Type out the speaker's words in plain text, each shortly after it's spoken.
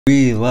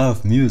We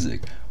love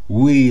music.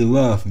 We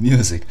love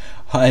music.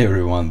 Hi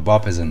everyone,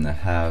 Bob is in the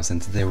house,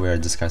 and today we are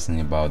discussing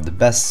about the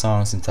best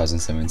songs in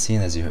 2017.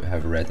 As you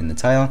have read in the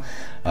title,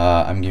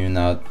 I'm giving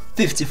out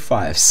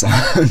 55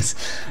 songs,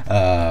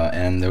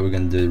 and we're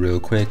gonna do it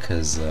real quick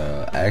because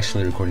I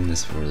actually recording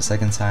this for the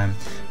second time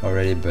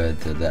already.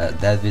 But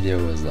that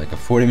video was like a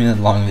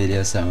 40-minute long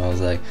video, so I was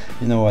like,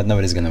 you know what,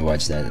 nobody's gonna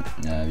watch that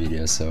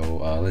video. So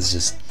let's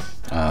just,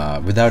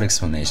 without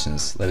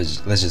explanations, let's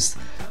just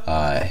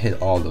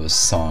hit all those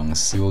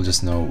songs. You will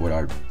just know what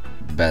are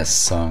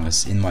best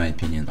songs in my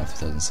opinion of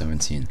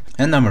 2017.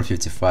 And number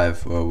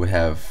 55, we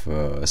have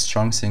a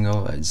strong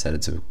single. I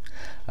decided to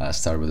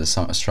start with a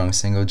strong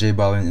single, J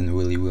Balvin and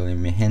Willy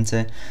William Mi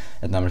Gente.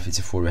 At number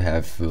 54 we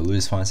have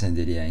Luis Fonsi and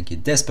Daddy Yankee,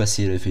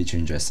 Despacito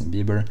featuring Justin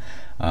Bieber.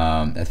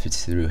 At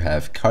 53 we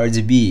have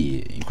Cardi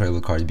B,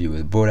 incredible Cardi B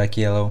with Bodak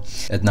Yellow.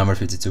 At number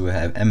 52 we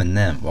have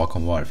Eminem, Walk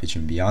on Water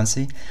featuring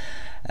Beyonce.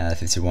 At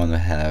 51 we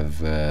have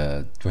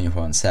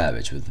 21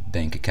 Savage with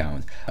Bank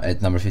Account.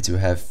 At number 50 we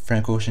have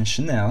Frank Ocean,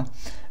 Chanel.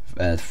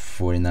 At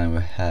 49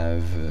 we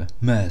have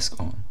Mask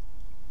On,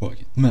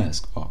 Walk It,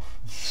 Mask Off.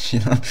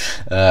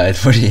 At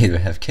 48 we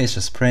have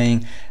Kesha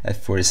Praying. At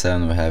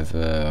 47 we have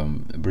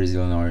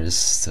Brazilian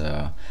artist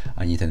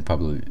Anitta and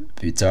Pablo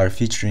Vittar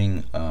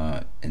featuring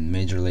in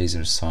Major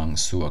Laser's song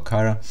Sua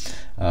Cara.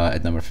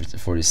 At number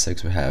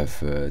 46 we have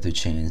 2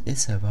 Chainz,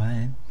 It's a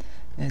Vibe.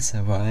 It's a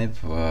vibe.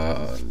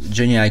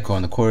 Jenny Aiko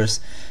on the chorus,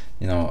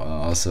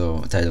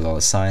 also Ty Dolla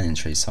 $ign and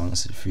Trey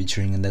Songz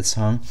featuring in that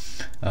song.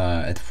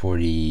 At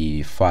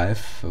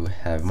 45 we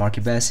have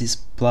Marky Bassey's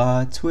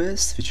Plot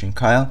Twist featuring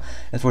Kyle.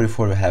 At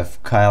 44 we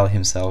have Kyle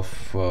himself,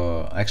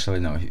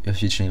 featuring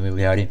Lil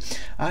Yachty,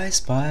 I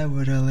Spy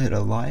with a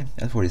Little Lie.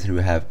 At 43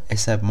 we have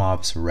A$AP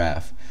Mob's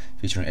Raf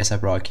featuring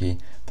A$AP Rocky,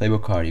 Playboi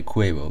Carti,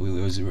 Quavo,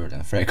 Lil Uzi Vert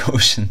and Frank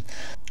Ocean.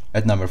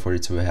 At number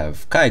 42 we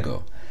have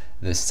Kygo,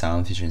 This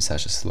Town featuring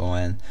Sasha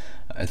Sloan.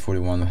 At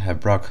 41 we have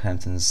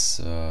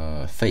Brockhampton's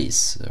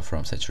Face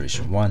from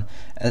Saturation 1.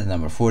 At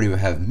number 40 we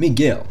have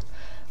Miguel,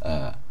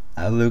 I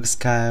Look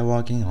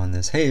Skywalking on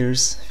This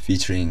Haters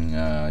featuring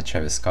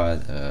Travis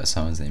Scott.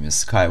 Song's name is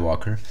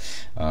Skywalker.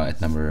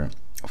 At number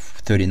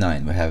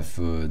 39 we have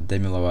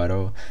Demi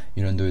Lovato,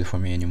 You Don't Do It For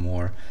Me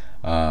Anymore.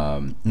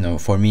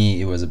 For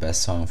me it was the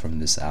best song from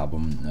this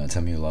album,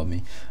 Tell Me You Love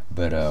Me,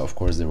 but of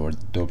course there were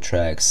dope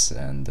tracks,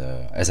 and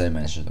as I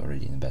mentioned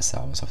already, in the best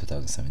albums of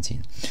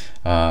 2017.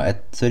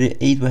 At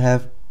 38 we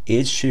have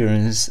Ed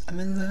Sheeran's I'm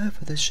in Love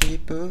with the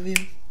Shape of You.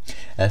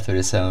 At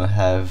 37 we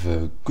have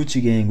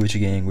Gucci Gang,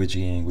 Gucci Gang,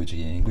 Gucci Gang, Gucci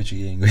Gang, Gucci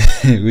Gang,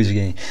 Gucci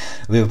Gang,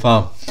 Lil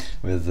Pump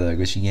with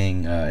Gucci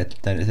Gang. At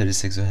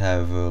 36 we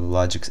have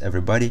Logic's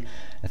Everybody.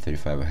 At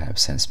 35 we have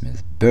Sam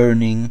Smith,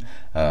 Burning,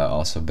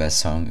 also best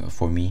song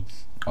for me,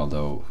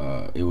 although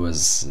it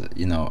was,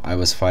 I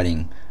was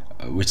fighting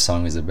which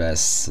song is the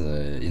best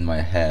in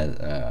my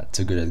head,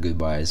 Too Good at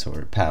Goodbyes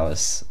or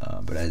Palace,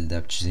 but I ended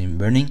up choosing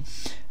Burning.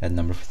 At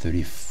number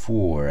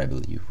 34 I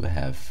believe we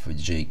have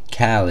J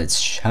Khaled's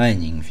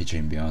Shining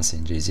featuring Beyonce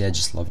and Jay-Z. I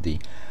just love the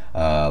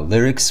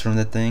lyrics from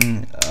the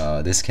thing.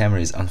 This camera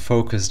is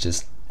unfocused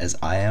just as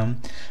I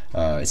am.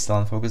 It's still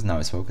unfocused, now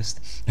it's focused.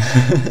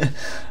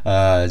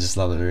 I just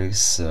love the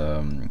lyrics.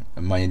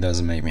 Money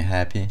Doesn't Make Me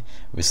Happy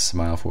with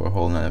Smile for a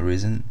Whole Nother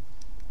Reason,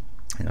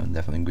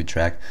 definitely a good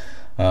track.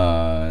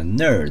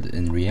 Nerd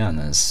in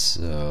Rihanna's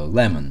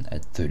Lemon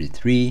at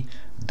 33,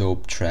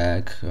 dope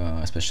track,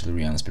 especially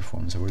Rihanna's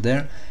performance over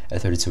there.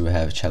 At 32 we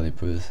have Charlie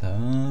Puth, How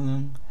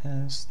Long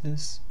Has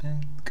This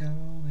Been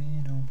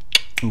Going On.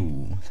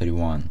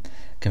 31,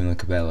 Camila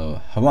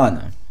Cabello,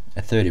 Havana.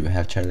 At 30 we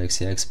have Charli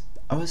XCX,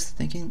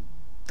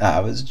 I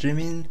was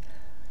dreaming.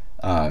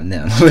 No,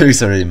 the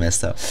lyrics already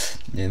messed up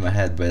in my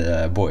head,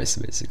 but boys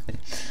basically.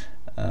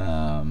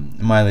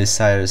 Miley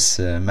Cyrus,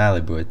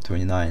 Malibu at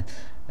 29.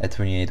 At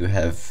 28 we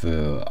have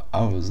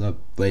I Was Up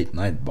Late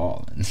Night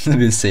Ballin'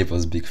 with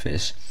Staples' Big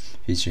Fish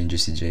featuring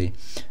Juicy J.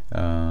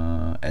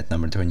 At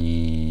number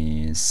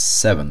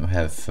 27 we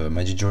have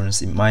Magic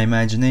Jordan's In My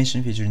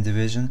Imagination featuring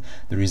Division.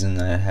 The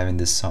reason I'm having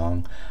this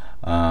song,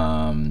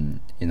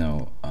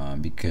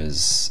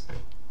 because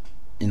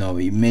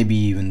maybe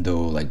even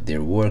though like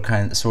there were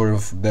sort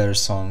of better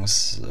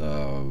songs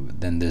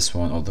than this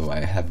one, although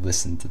I have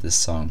listened to this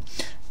song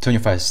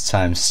 25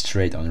 times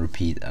straight on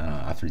repeat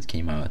after it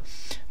came out.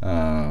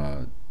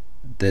 I'm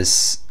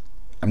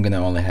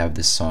gonna only have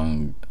this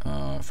song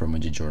from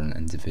Magic Jordan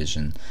and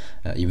Division,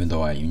 even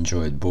though I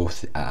enjoyed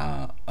both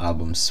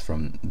albums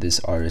from this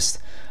artist.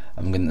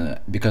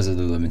 Because of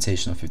the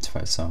limitation of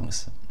 55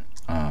 songs,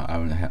 I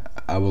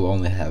will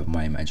only have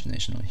My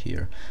Imagination on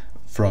here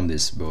from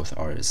this both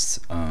artists.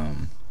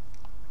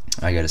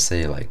 I gotta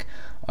say,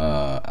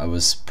 I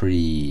was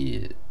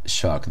pretty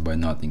shocked by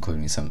not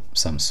including some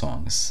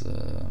songs,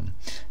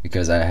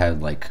 because I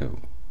had a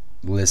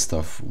list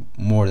of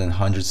more than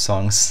 100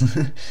 songs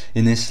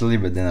initially,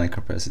 but then I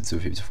compressed it to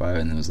 55,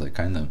 and it was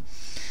kind of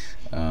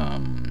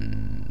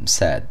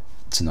sad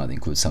to not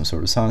include some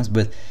sort of songs.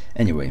 But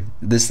anyway,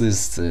 this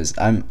list is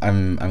I'm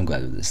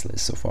glad with this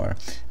list so far.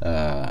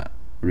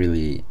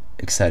 Really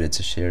excited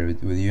to share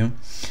it with you.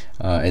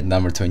 At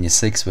number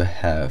 26 we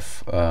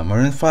have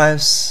Maroon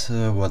 5's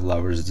What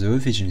Lovers Do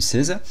featuring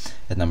SZA.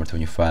 At number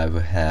 25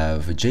 we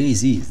have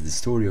Jay-Z's The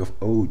Story of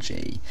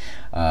OJ.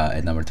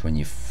 At number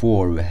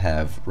 24 we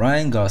have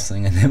Ryan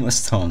Gosling and Emma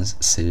Stone's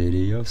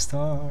City of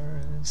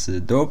Stars. A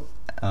dope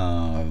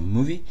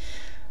movie,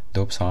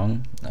 dope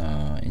song,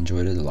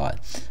 enjoyed it a lot.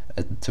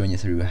 At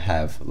 23 we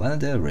have Lana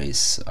Del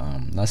Rey's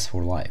Lust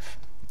for Life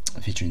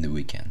featuring The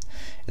Weeknd.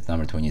 At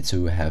number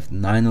 22 we have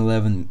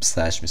 9/11 /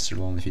 Mr.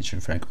 Lonely featuring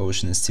Frank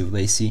Ocean and Steve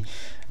Lacy.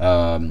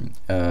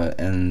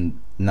 And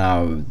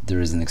now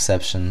there is an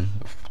exception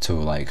to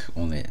like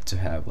only to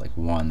have like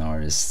one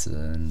artist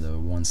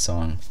and one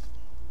song.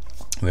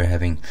 We're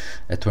having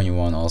at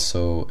 21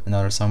 also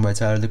another song by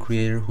Tyler the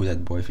Creator, Who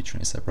That Boy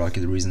featuring A$AP Rocky.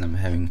 The reason I'm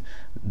having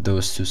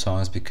those two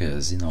songs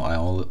because, you know, I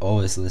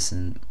always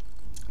listen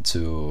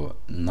to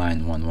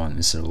 911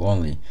 Mr.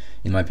 Lonely,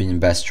 in my opinion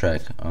best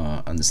track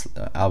on this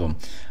album,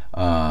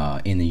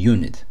 in a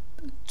unit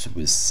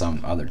with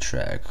some other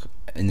track.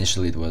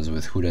 Initially it was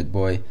with Who That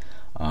Boy,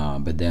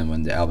 but then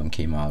when the album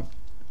came out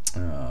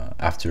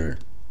after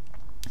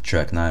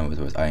track 9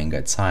 with I Ain't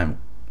Got Time,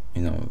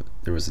 you know,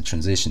 there was a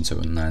transition to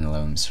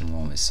 9/11 Mr.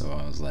 Lonely, so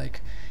I was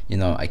like, you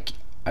know,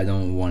 I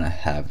don't want to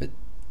have it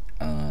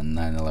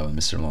 9/11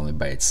 Mr. Lonely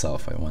by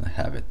itself. I want to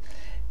have it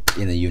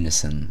in a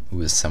unison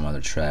with some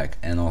other track.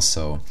 And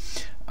also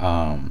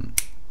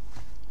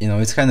you know,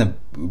 it's kind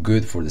of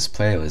good for this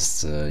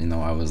playlist. You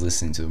know, I was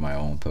listening to my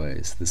own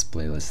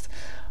playlist,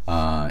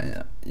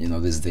 you know,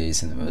 these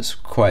days, and it was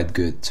quite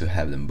good to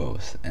have them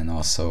both. And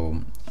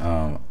also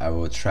I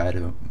will try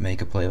to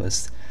make a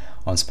playlist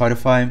on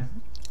Spotify.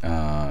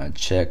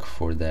 Check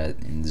for that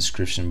in the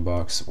description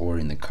box or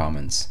in the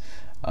comments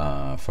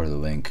for the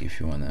link if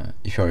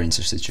you're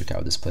interested. Check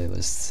out this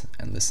playlist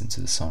and listen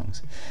to the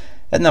songs.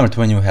 At number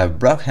 20 we have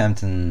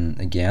Brockhampton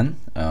again,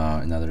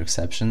 another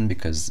exception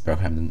because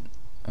Brockhampton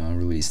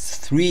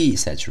released 3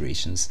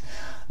 saturations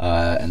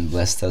and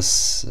blessed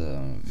us,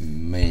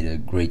 made a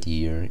great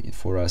year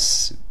for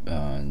us,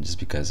 just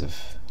because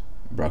of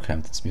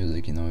Brockhampton's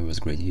music. You know, it was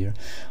a great year.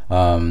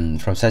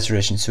 From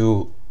Saturation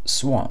to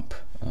Swamp,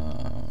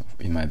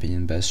 in my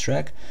opinion best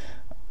track,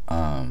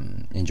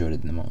 enjoyed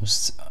it the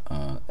most.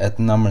 At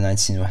number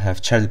 19 we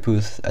have Charlie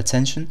Puth,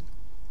 Attention.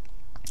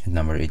 At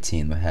number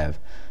 18 we have,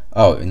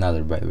 oh,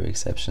 another, by the way,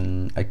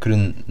 exception. I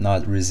couldn't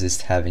not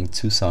resist having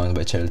 2 songs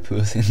by Charlie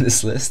Puth in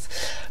this list.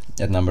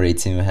 At number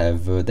 18 we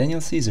have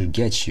Daniel Caesar,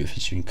 Get You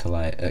featuring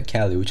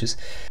Kali, which is,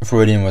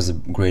 Freudian was a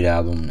great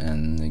album,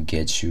 and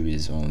Get You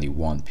is only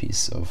one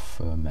piece of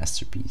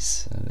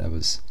masterpiece. That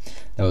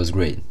was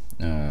great,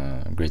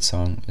 great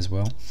song as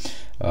well.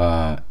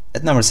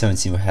 At number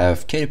 17 we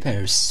have Katy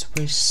Perry's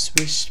Swish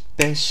Swish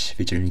Bish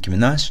featuring Nicki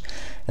Minaj.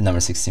 At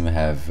number 16 we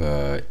have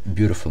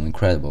Beautiful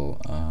Incredible,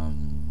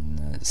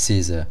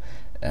 SZA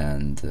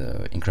and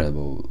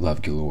incredible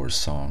Love Galore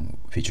song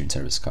featuring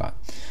Travis Scott.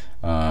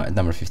 At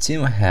number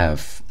 15 we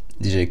have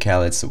DJ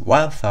Khaled's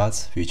Wild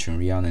Thoughts featuring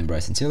Rihanna and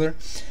Bryson Tiller.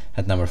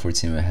 At number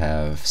 14 we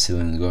have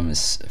Selena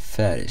Gomez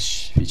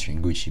Fetish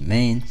featuring Gucci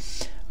Mane.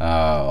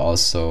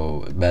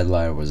 Also Bad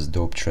Liar was a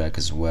dope track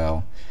as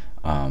well,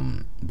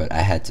 but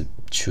I had to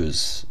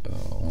choose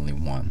only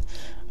one,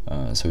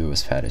 so it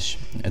was Fetish.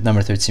 At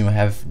number 13 we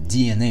have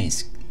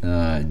DNA's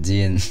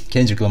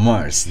Kendrick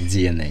Lamar's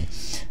DNA.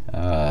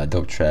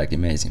 Dope track,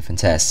 amazing,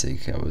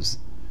 fantastic.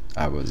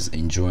 I was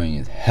enjoying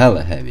it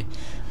hella heavy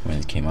when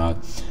it came out.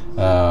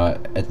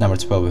 At number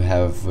 12 we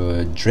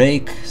have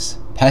Drake's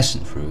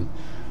Passion Fruit.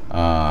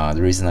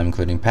 The reason I'm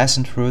including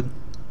Passion Fruit,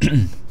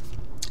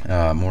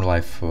 More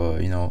Life,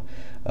 you know,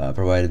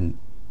 provided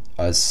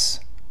us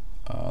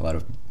a lot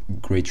of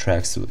great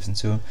tracks to listen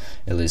to.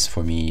 At least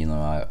for me, you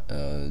know,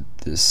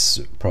 this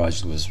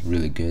project was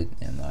really good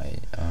and I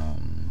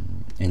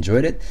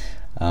enjoyed it.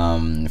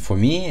 For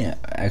me,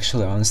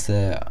 actually,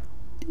 honestly,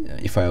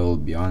 if I will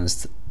be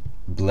honest,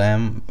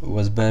 Blam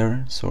was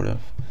better, sort of,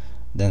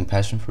 than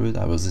Passion Fruit.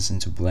 I was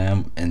listening to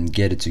Blam and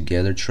Get It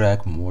Together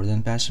track more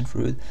than Passion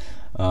Fruit,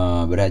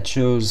 but I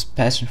chose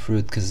Passion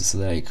Fruit because it's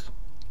like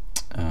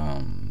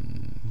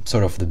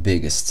sort of the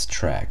biggest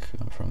track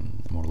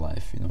from More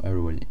Life. You know,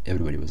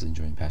 everybody was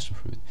enjoying Passion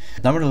Fruit.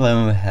 Number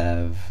 11 we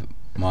have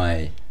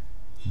my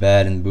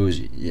Bad and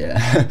Bougie,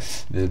 yeah,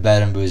 the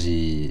Bad and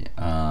Bougie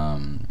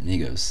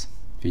Migos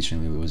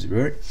featuring Lil Uzi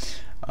Vert.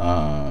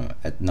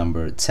 At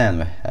number 10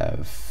 we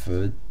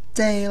have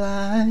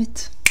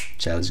Daylight,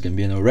 Childish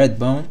Gambino,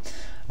 Redbone.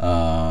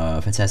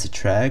 Fantastic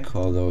track,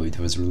 although it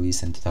was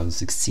released in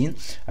 2016.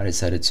 I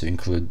decided to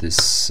include this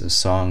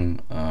song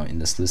in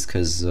this list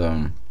because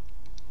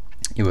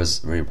it was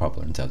very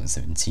popular in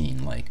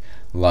 2017. Like,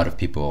 a lot of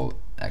people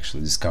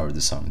actually discovered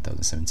the song in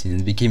 2017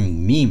 and it became a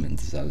meme in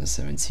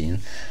 2017.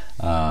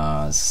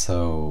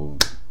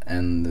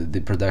 And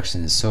the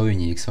production is so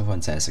unique, so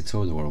fantastic,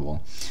 so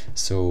adorable,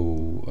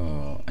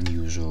 so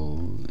unusual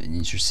and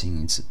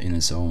interesting in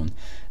its own,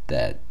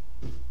 that,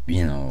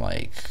 you know,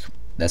 like,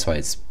 that's why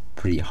it's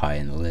pretty high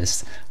in the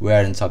list. We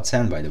are in top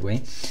 10, by the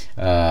way.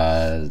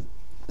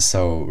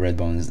 So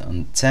Redbone is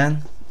on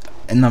 10.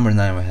 at number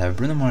 9 we have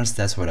Bruno Mars,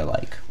 That's What I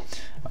Like.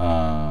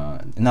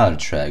 Another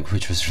track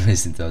which was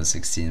released in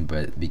 2016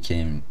 but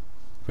became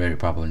very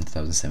popular in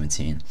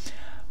 2017.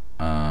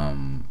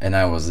 And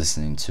I was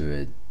listening to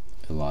it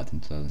a lot in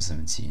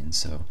 2017,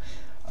 so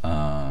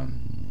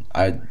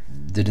I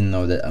didn't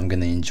know that I'm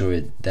gonna enjoy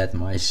it that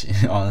much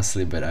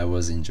honestly, but I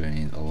was enjoying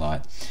it a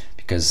lot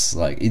because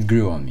like it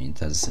grew on me in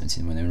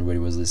 2017 when everybody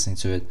was listening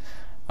to it,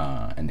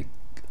 and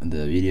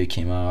the video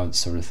came out,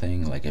 sort of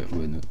thing, like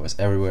when it was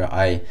everywhere.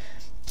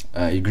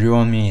 It grew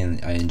on me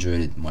and I enjoyed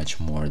it much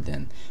more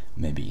than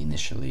maybe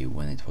initially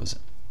when it was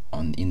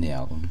in the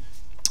album.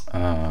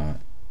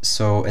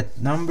 So at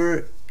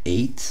number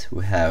 8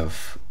 we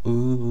have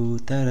Ooh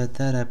da da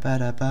da da ba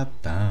da ba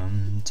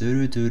bam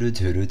doo doo doo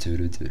doo doo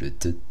doo doo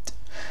doo.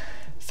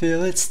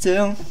 Feel It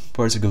Still,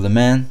 Portugal the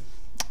Man.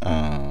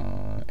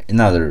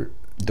 Another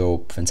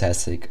dope,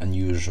 fantastic,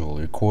 unusual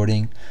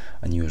recording,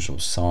 unusual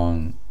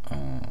song,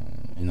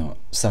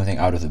 something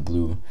out of the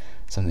blue,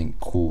 something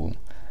cool.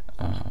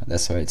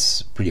 That's why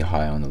it's pretty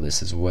high on the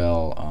list as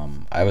well.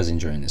 I was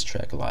enjoying this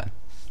track a lot.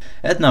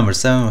 At number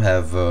 7 we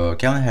have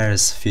Calvin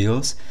Harris,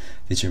 Feels,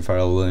 featuring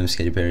Pharrell Williams,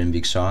 Katy Perry, and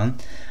Big Sean.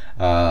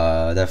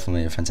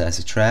 Definitely a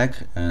fantastic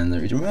track, and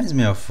it reminds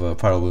me of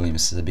Pharrell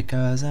Williams,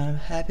 Because I'm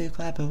Happy,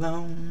 Clap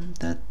Along,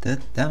 da, da,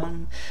 da.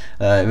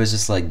 It was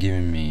just like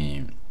giving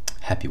me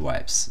happy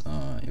vibes.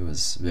 It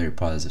was a very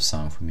positive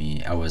song for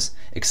me. I was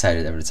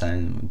excited every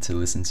time to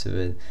listen to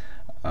it,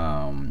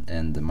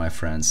 and my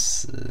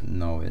friends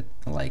know it.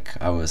 Like,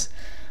 I was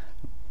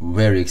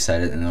very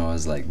excited and I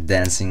was like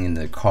dancing in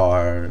the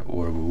car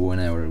or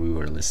whenever we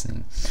were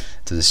listening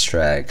to this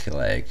track.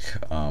 Like,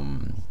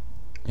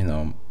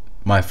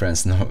 my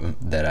friends know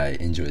that I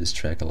enjoy this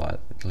track a lot,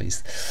 at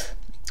least.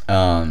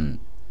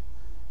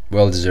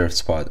 Well-deserved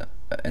spot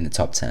in the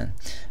top 10.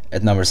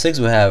 At number 6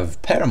 we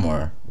have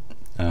Paramore.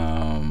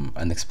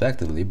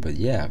 Unexpectedly, but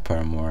yeah,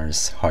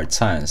 Paramore's Hard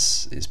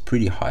Times is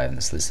pretty high on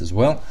this list as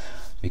well,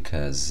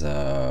 because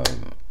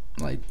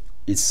like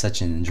it's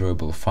such an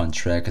enjoyable, fun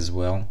track as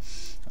well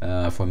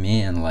for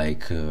me. And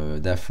like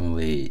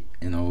definitely,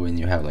 when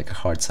you have like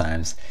hard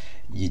times,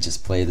 you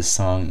just play the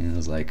song and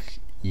it's like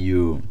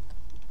you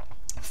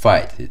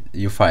fight it,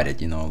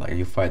 like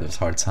you fight those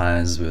hard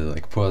times with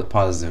like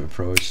positive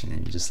approach, and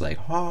you're just like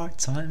hard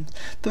times,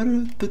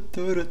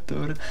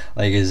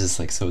 like it's just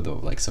like so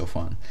dope, like so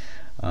fun.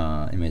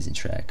 Amazing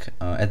track.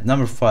 At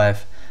number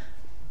 5,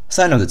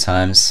 Sign of the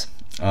Times.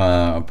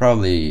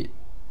 Probably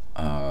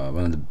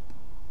one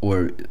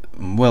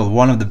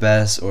of the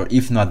best, or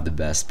if not the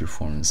best,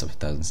 performance of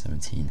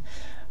 2017.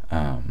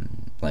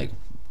 Like,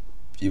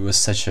 it was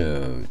such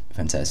a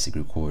fantastic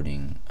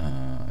recording.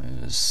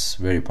 It was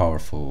very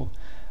powerful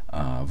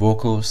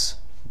vocals,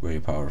 very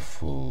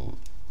powerful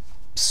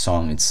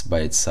song. It's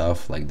by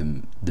itself, like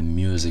the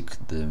music,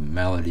 the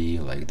melody,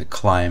 like the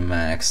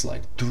climax,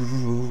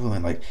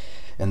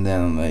 and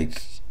then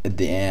like at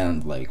the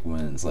end, like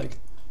when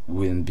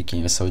it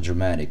became so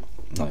dramatic,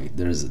 like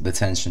the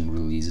tension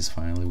releases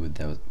finally with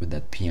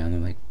that piano,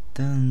 like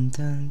dun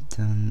dun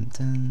dun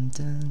dun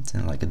dun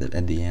dun, like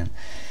at the end.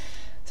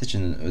 Such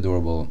an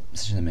adorable,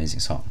 such an amazing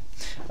song.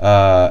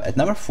 At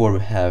number 4 we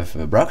have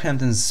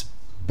Brockhampton's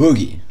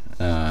Boogie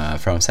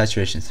from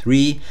Saturation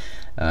 3.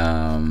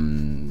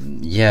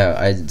 Yeah,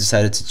 I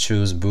decided to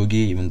choose Boogie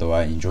even though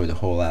I enjoy the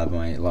whole album.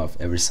 I love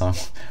every song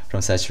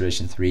from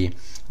Saturation 3,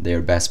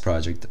 their best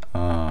project.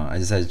 I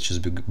decided to choose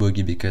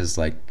Boogie because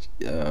like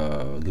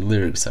the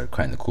lyrics are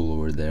kind of cool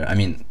over there. I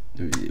mean,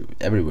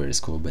 everywhere is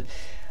cool, but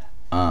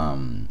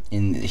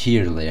in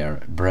here they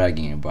are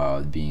bragging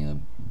about being the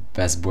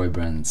best boy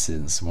band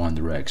since One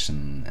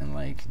Direction, and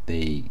like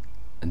it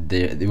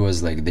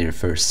was like their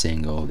first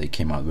single. They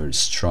came out very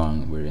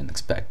strong, very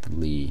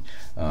unexpectedly.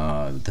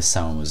 The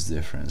sound was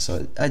different,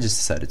 so I just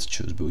decided to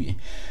choose Boogie.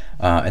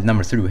 At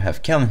number 3 we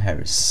have Calvin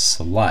Harris,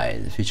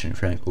 Slide, featuring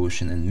Frank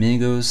Ocean and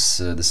Migos.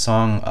 The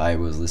song, I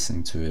was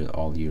listening to it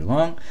all year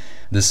long.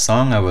 This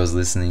song, I was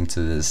listening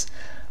to this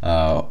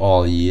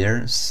all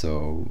year,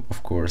 so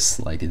of course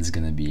like it's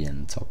gonna be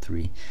in top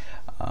 3.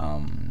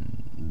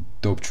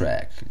 Dope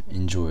track,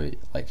 enjoy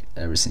like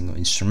every single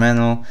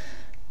instrumental.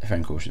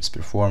 Frank Ocean's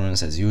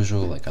performance as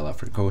usual, like I love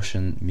Frank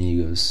Ocean.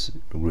 Migos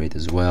great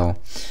as well.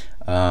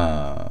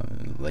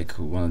 Like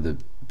one of the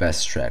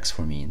best tracks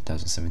for me in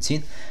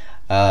 2017.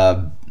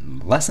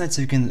 Last Night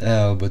Took an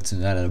L, but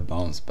tonight I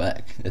bounce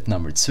back. At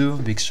number 2,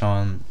 Big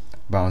Sean,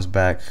 Bounce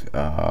Back.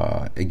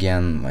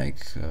 Again,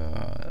 like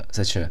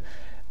such a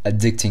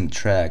addicting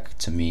track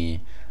to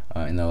me,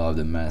 and I love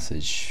the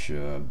message.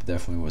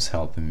 Definitely was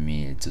helping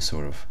me to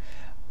sort of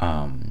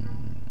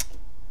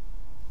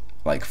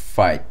like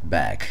fight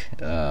back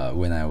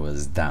when I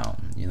was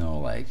down.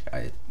 Like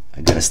I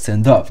gotta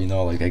stand up.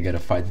 Like I gotta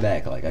fight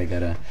back. Like I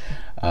gotta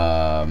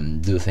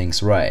do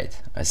things right.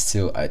 I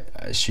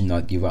should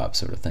not give up,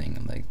 sort of thing.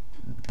 And like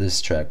this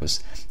track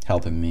was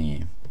helping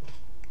me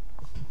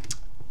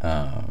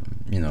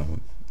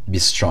be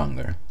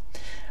stronger.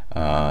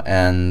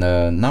 And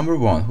number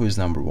 1, who is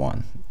number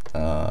 1?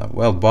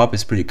 Well, Bob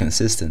is pretty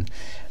consistent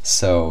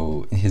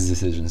so in his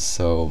decisions,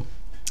 so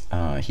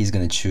he's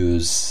gonna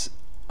choose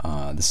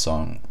the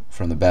song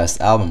from the best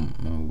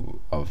album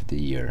of the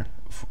year,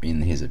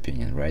 in his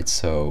opinion, right?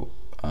 So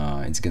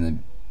it's gonna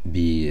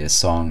be a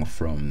song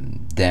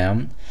from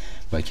Damn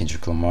by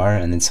Kendrick Lamar,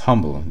 and it's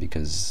Humble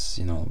because,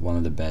 you know, one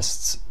of the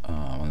best,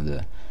 one of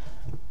the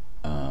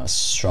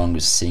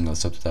strongest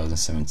singles of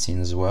 2017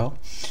 as well,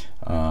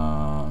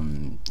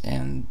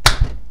 and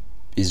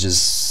it's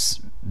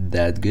just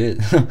that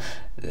good.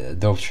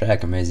 Dope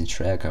track, amazing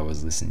track. I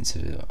was listening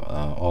to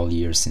all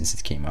year since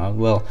it came out.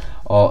 Well,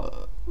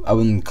 I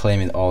wouldn't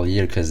claim it all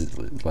year because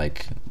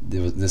like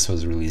this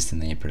was released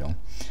in April,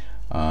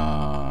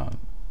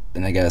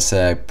 and I gotta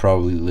say I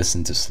probably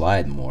listened to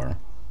Slide more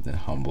than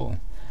Humble,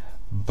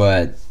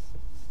 but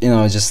you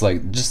know, just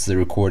the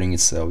recording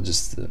itself,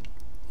 just the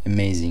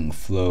amazing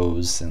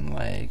flows and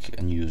like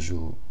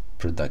unusual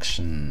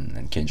production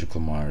and Kendrick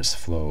Lamar's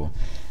flow,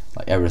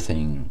 like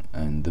everything,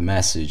 and the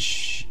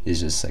message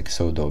is just like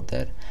so dope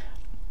that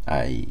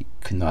I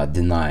could not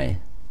deny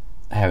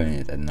having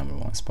it at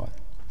 #1 spot.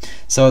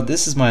 So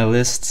this is my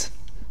list.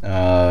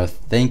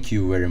 Thank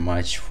you very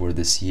much for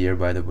this year,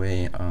 by the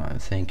way.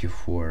 Thank you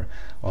for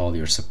all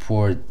your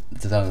support.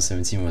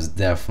 2017 was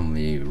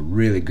definitely a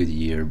really good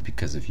year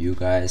because of you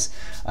guys.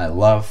 I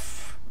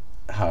love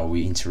how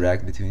we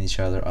interact between each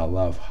other. I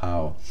love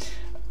how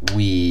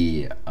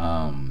we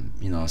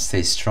you know,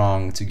 stay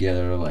strong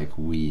together. Like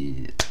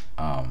we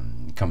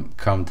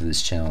come to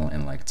this channel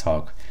and like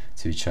talk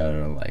to each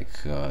other, like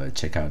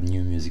check out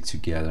new music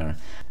together.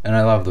 And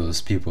I love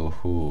those people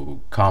who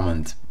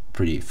comment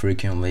pretty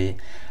frequently.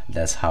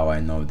 That's how I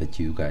know that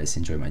you guys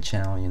enjoy my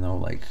channel, you know,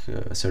 like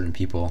certain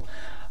people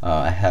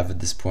I have at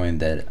this point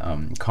that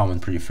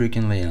comment pretty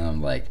frequently, and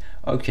I'm like,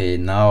 okay,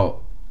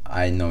 now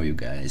I know you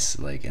guys,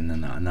 like, and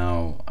then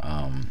now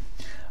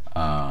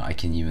I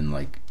can even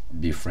like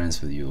be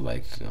friends with you,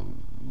 like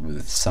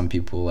with some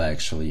people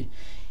actually,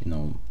 you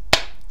know,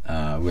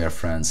 we are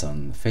friends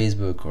on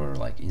Facebook or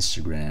like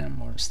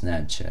Instagram or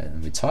Snapchat,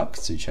 and we talk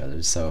to each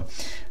other. So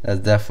that's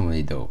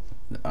definitely dope.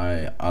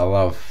 I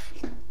love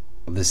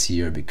this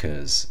year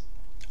because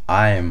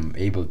I am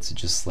able to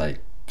just like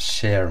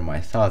share my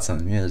thoughts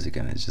on music,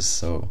 and it's just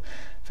so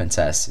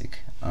fantastic.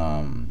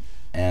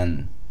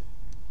 And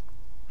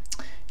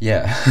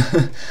yeah,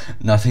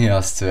 nothing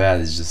else to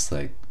add. It's just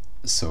like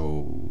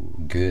so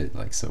good,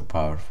 like so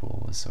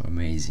powerful, so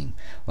amazing.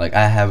 Like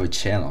I have a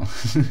channel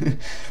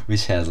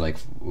which has like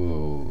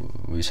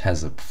which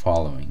has a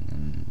following,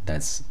 and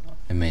that's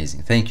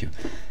amazing. Thank you,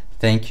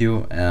 thank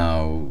you.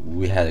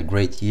 We had a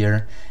great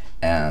year,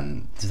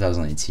 and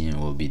 2018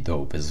 will be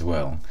dope as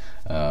well.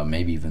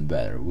 Maybe even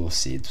better, we'll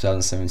see.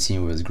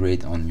 2017 was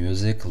great on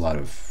music, a lot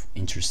of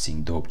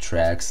interesting dope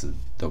tracks,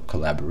 dope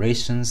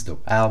collaborations,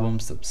 dope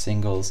albums, dope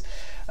singles,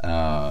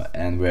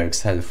 and we're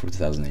excited for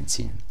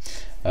 2018.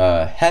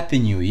 Happy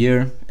New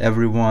Year,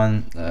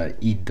 everyone.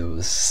 Eat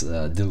those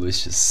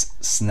delicious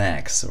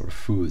snacks or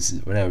foods,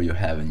 whatever you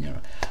have in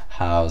your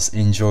house.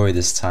 Enjoy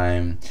this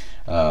time.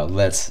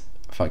 Let's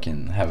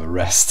fucking have a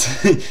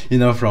rest, you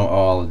know, from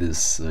all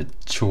these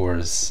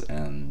chores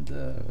and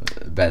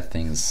bad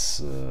things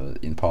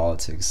in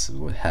politics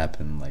would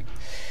happen.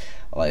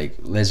 Like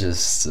let's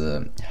just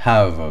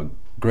have a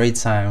great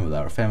time with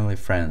our family,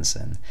 friends,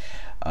 and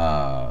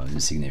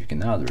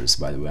significant others.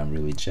 By the way, I'm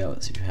really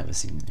jealous if you have a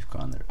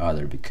significant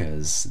other,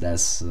 because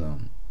that's the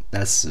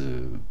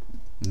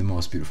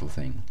most beautiful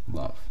thing,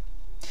 love.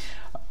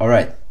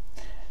 Alright,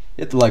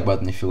 hit the like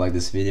button if you like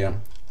this video,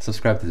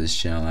 subscribe to this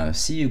channel. I'll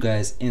see you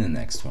guys in the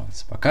next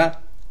ones. Пока,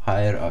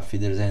 hayır, auf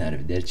Wiedersehen,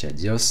 arrivederci,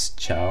 adios,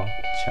 ciao,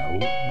 ciao,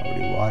 au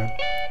revoir,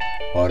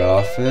 what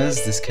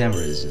office, this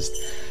camera is just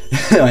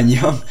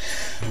안녕,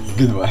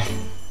 goodbye.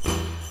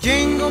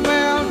 Jingle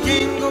bell,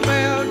 jingle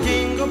bell,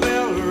 jingle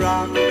bell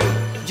rock.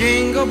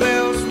 Jingle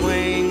bells